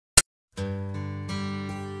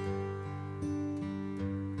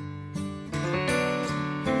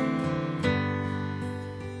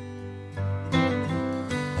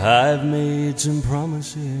I've made some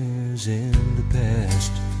promises in the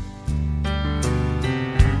past.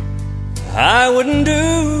 I wouldn't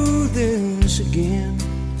do this again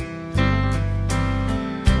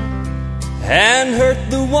and hurt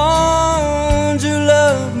the ones who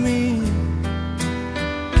love me.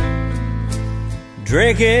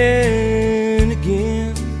 Drinking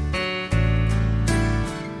again,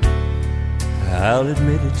 I'll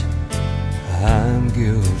admit it, I'm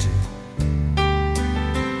guilty.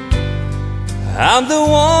 I'm the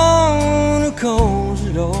one who caused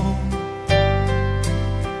it all.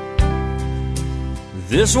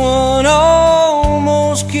 This one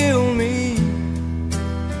almost killed me.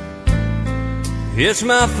 It's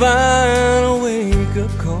my final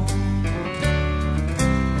wake-up call.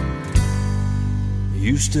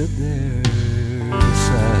 You stood there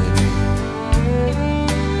beside me,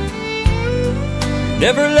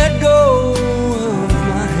 never let go of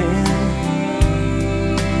my hand.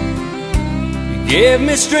 You gave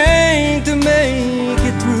me strength to make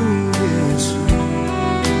it through this,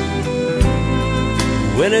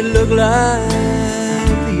 when it looked like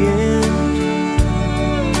the end.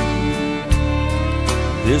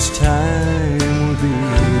 This time will be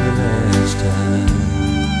the last time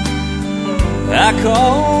I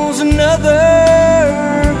cause another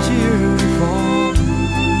tear to fall.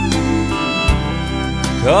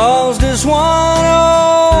 'Cause this one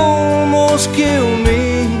almost killed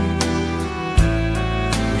me.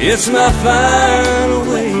 It's my final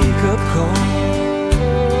wake-up call.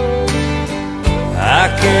 I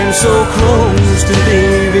came so close to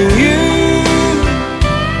leaving you,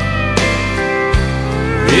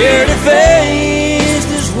 here to face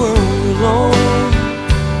this world alone.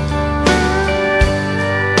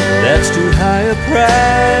 That's too high a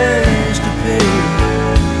price to pay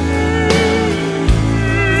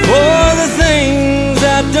for the things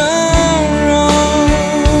I've done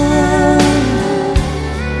wrong.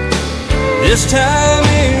 This time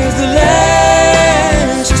is the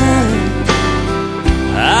last time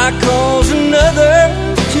I cause another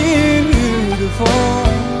tear to fall.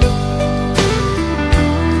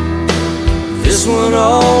 This one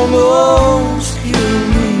almost killed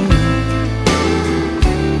me.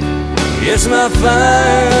 It's my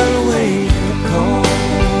final wake-up call.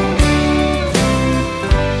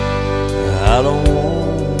 I don't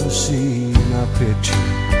want to see my picture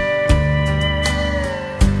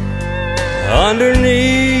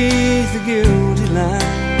underneath the guilty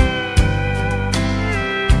line,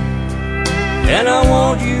 and I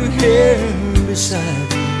want you here beside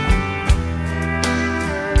me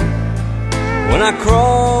when I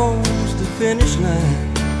cross the finish line.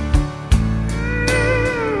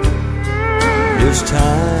 This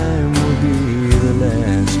time will be the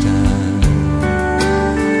last time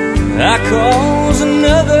I cause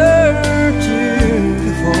another tear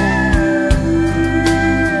to fall.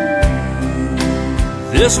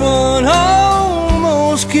 This one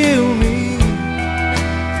almost killed me.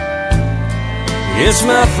 It's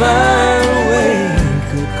my final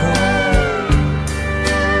wake-up call.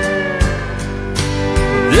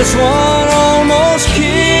 This one almost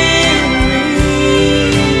killed me.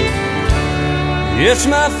 It's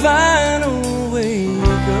my final